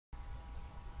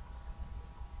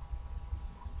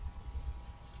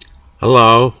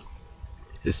Hello,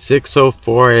 it's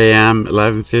 6:04 a.m.,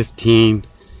 11/15,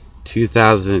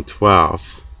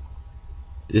 2012.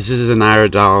 This is an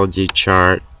iridology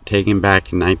chart taken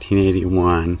back in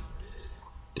 1981,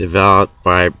 developed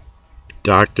by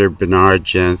Dr. Bernard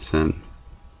Jensen.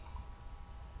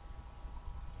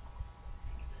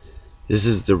 This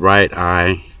is the right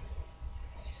eye,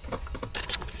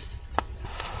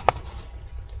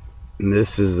 and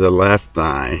this is the left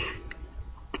eye.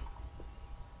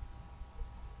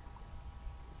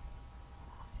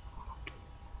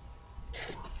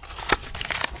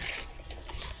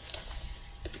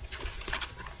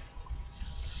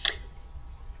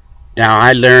 Now,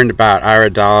 I learned about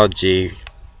iridology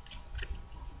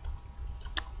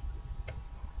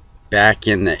back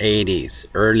in the 80s,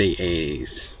 early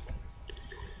 80s,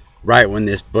 right when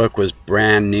this book was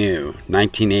brand new,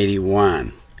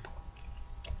 1981.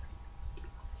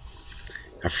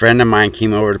 A friend of mine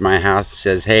came over to my house and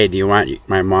says, "Hey, do you want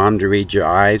my mom to read your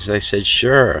eyes?" I said,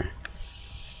 "Sure.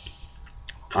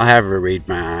 I'll have her read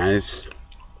my eyes."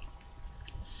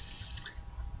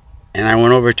 And I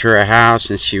went over to her house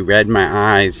and she read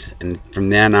my eyes, and from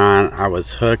then on I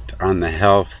was hooked on the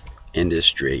health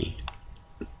industry.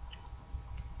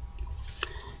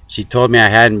 She told me I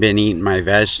hadn't been eating my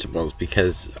vegetables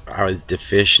because I was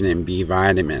deficient in B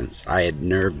vitamins. I had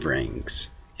nerve rings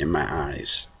in my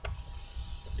eyes.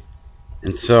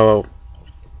 And so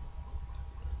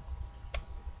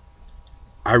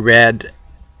I read,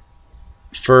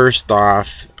 first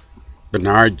off,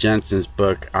 Bernard Jensen's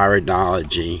book,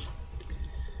 Iridology,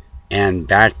 and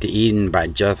Back to Eden by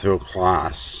Jethro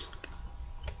Kloss.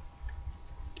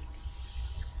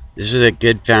 This was a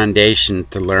good foundation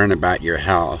to learn about your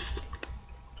health,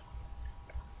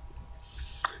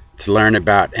 to learn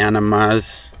about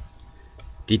enemas,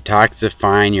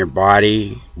 detoxifying your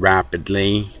body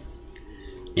rapidly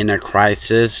in a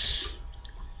crisis.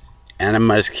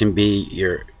 Enemas can be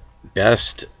your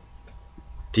best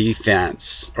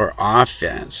defense or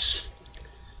offense,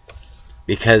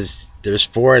 because there's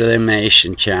 4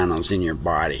 elimination channels in your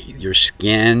body: your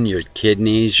skin, your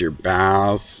kidneys, your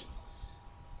bowels,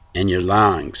 and your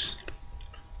lungs.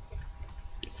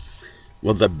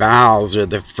 Well, the bowels are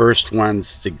the first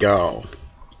ones to go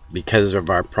because of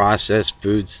our processed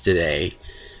foods today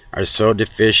are so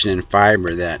deficient in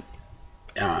fiber that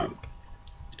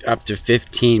up to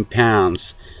 15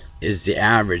 pounds is the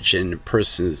average in a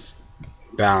person's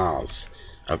bowels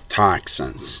of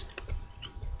toxins.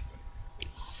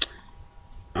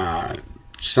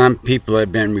 Some people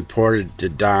have been reported to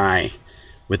die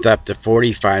with up to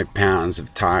 45 pounds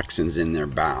of toxins in their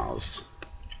bowels.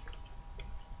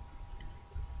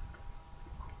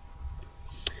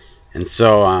 And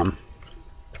so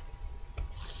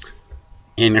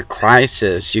in a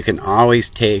crisis, you can always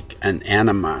take an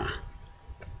enema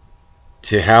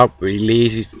to help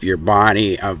relieve your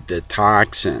body of the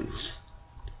toxins,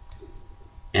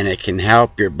 and it can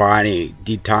help your body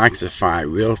detoxify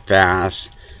real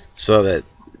fast so that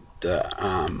the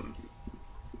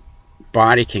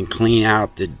body can clean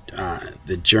out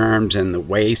the germs and the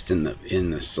waste in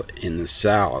the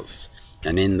cells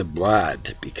and in the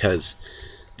blood, because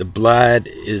the blood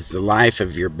is the life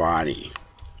of your body.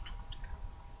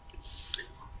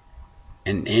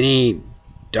 And any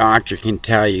doctor can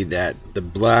tell you that the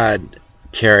blood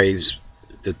carries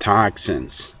the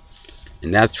toxins,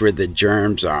 and that's where the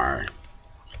germs are.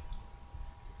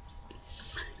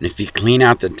 And if you clean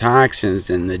out the toxins,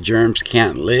 then the germs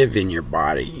can't live in your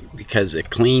body, because a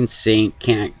clean sink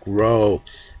can't grow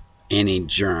any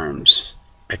germs.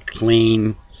 A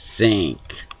clean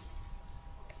sink.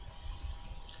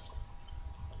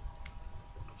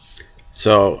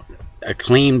 So a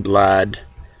clean blood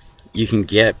you can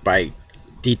get by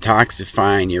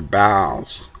detoxifying your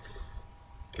bowels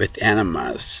with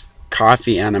enemas.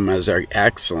 Coffee enemas are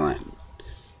excellent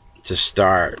to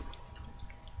start,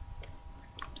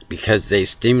 because they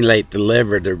stimulate the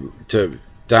liver to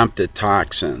dump the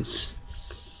toxins.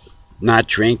 Not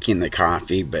drinking the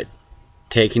coffee, but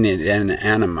taking it in an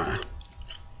enema.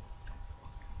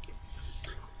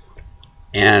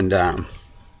 And I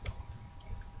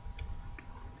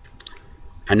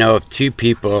know of 3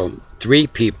 people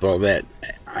that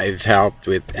I've helped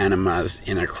with enemas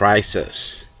in a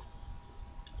crisis.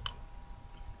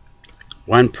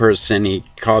 One person, he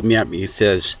called me up and he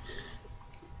says,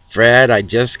 "Fred, I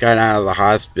just got out of the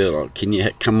hospital. Can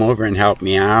you come over and help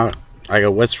me out?" I go,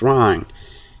 "What's wrong?"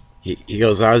 He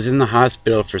goes, "I was in the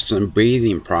hospital for some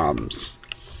breathing problems."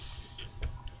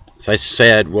 So I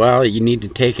said, "Well, you need to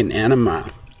take an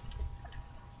enema."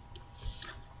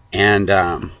 And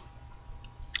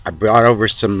I brought over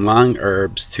some lung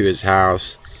herbs to his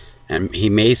house, and he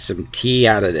made some tea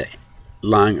out of the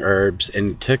lung herbs,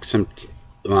 and took some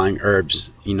lung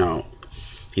herbs, you know,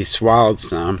 he swallowed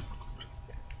some,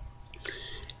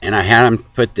 and I had him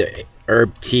put the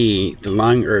herb tea, the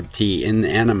lung herb tea, in the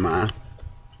enema,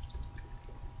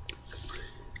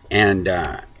 and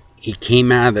he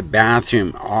came out of the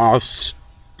bathroom all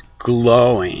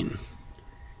glowing.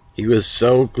 He was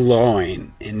so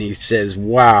glowing, and he says,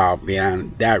 "Wow,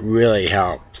 man, that really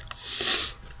helped."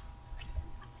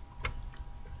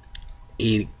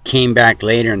 He came back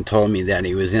later and told me that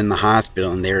he was in the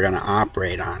hospital and they were going to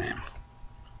operate on him.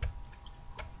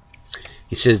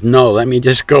 He says, "No, let me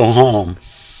just go home."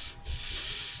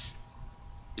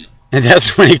 And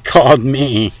that's when he called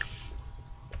me.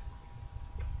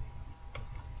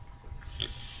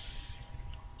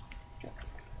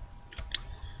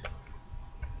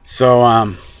 So,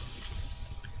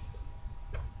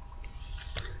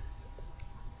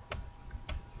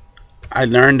 I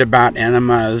learned about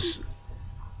enemas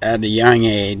at a young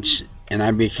age, and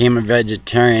I became a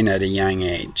vegetarian at a young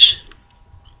age.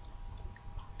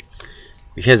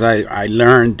 Because I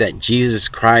learned that Jesus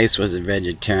Christ was a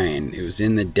vegetarian. It was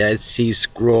in the Dead Sea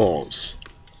Scrolls.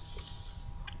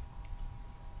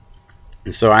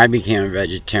 And so I became a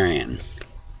vegetarian.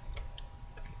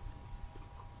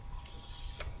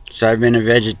 So I've been a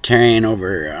vegetarian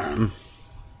over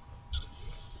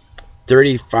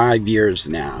 35 years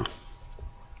now.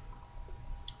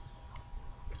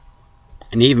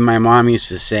 And even my mom used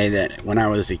to say that when I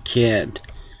was a kid,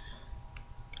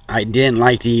 I didn't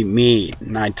like to eat meat,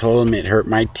 and I told them it hurt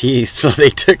my teeth, so they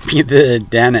took me to the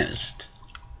dentist.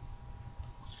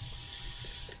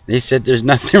 They said there's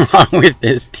nothing wrong with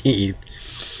his teeth.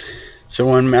 So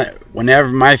whenever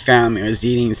my family was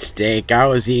eating steak, I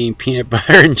was eating peanut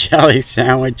butter and jelly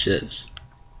sandwiches.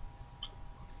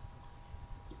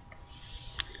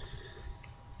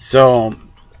 So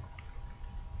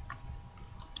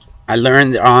I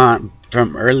learned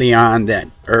from early on that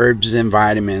herbs and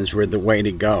vitamins were the way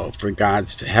to go for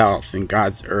God's health and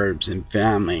God's herbs and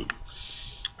family.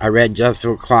 I read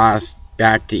Jethro Kloss'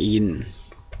 Back to Eden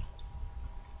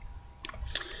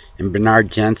and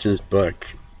Bernard Jensen's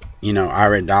book, you know,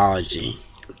 Iridology.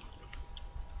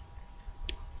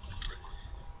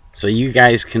 So you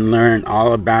guys can learn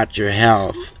all about your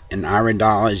health and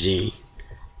iridology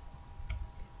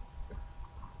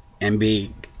and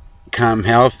become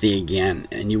healthy again,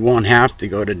 and you won't have to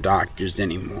go to doctors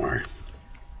anymore.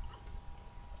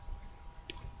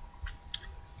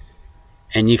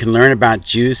 And you can learn about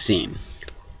juicing.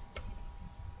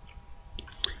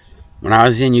 When I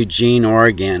was in Eugene,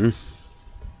 Oregon,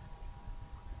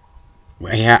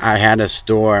 I had a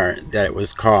store that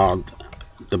was called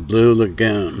the Blue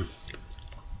Lagoon.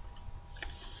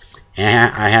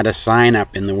 And I had a sign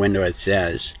up in the window that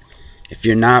says, "If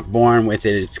you're not born with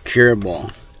it, it's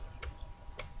curable."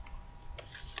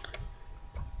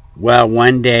 Well,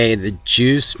 one day the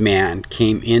juice man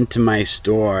came into my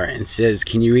store and says,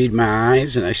 "Can you read my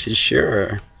eyes?" And I said,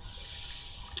 "Sure."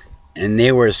 And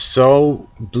they were so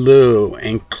blue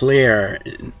and clear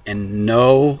and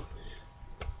no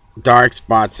dark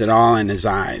spots at all in his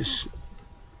eyes.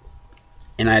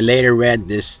 And I later read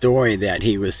this story that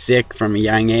he was sick from a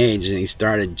young age and he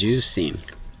started juicing.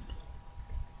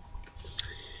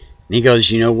 And he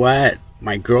goes, "You know what?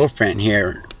 My girlfriend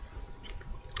here,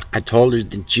 I told her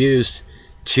to juice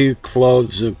 2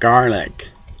 cloves of garlic.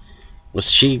 Well,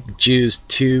 she juiced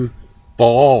 2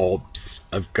 bulbs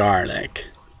of garlic.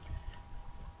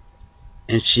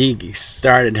 And she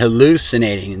started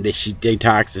hallucinating that she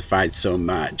detoxified so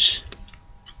much."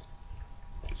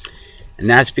 And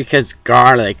that's because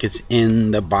garlic is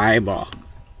in the Bible.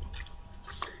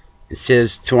 It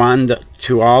says,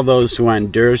 to all those who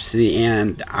endure to the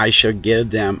end, I shall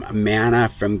give them manna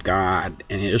from God,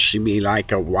 and it shall be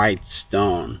like a white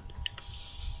stone.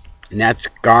 And that's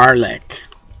garlic.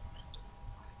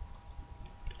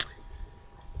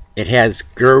 It has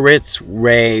Gerwitz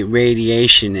ray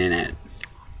radiation in it.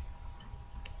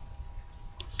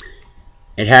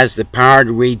 It has the power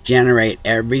to regenerate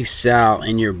every cell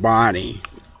in your body.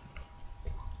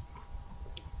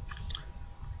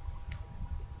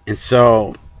 And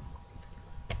so,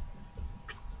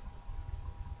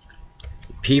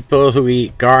 people who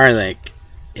eat garlic,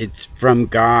 it's from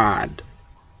God.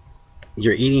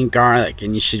 You're eating garlic,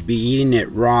 and you should be eating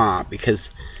it raw, because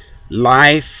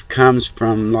life comes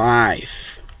from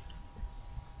life.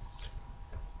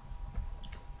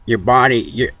 Your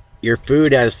body, your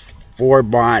food has 4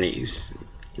 bodies: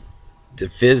 the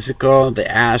physical, the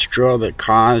astral, the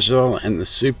causal, and the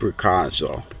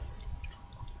supercausal.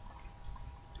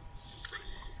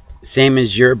 Same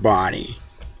as your body.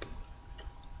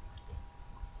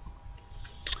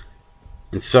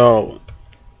 And so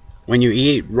when you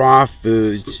eat raw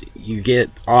foods, you get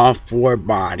all four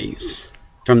bodies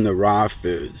from the raw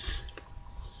foods.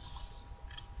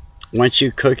 Once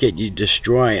you cook it, you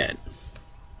destroy it.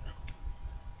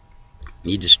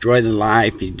 You destroy the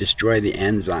life, you destroy the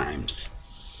enzymes.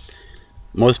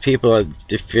 Most people are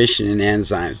deficient in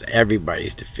enzymes.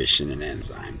 Everybody's deficient in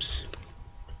enzymes.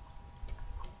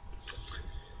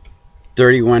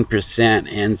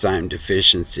 31% enzyme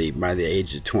deficiency by the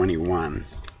age of 21.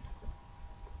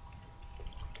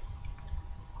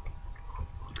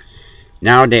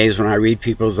 Nowadays, when I read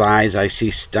people's eyes, I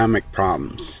see stomach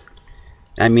problems.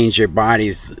 That means your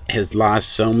body has lost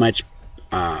so much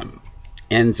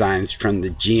enzymes from the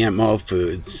GMO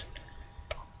foods.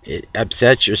 It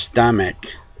upsets your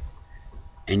stomach,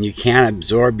 and you can't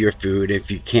absorb your food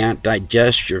if you can't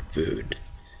digest your food.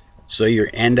 So you're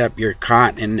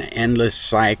caught in an endless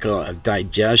cycle of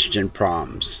digestion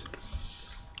problems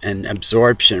and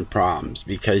absorption problems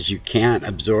because you can't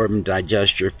absorb and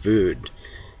digest your food.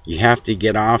 You have to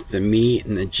get off the meat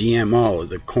and the GMO,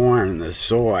 the corn, the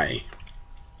soy.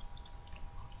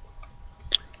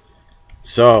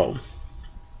 So,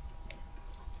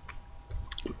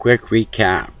 quick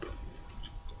recap.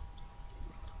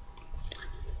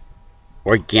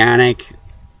 Organic,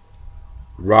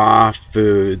 raw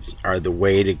foods are the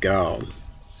way to go.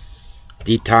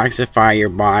 Detoxify your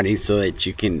body so that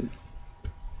you can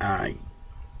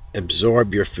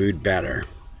absorb your food better.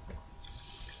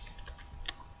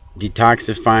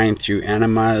 Detoxifying through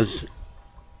enemas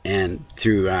and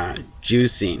through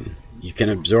juicing. You can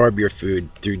absorb your food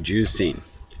through juicing.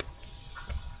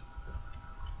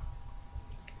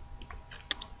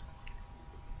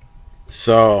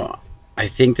 So I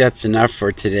think that's enough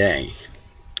for today.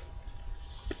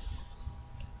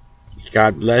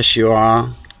 God bless you all,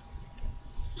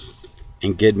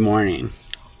 and good morning.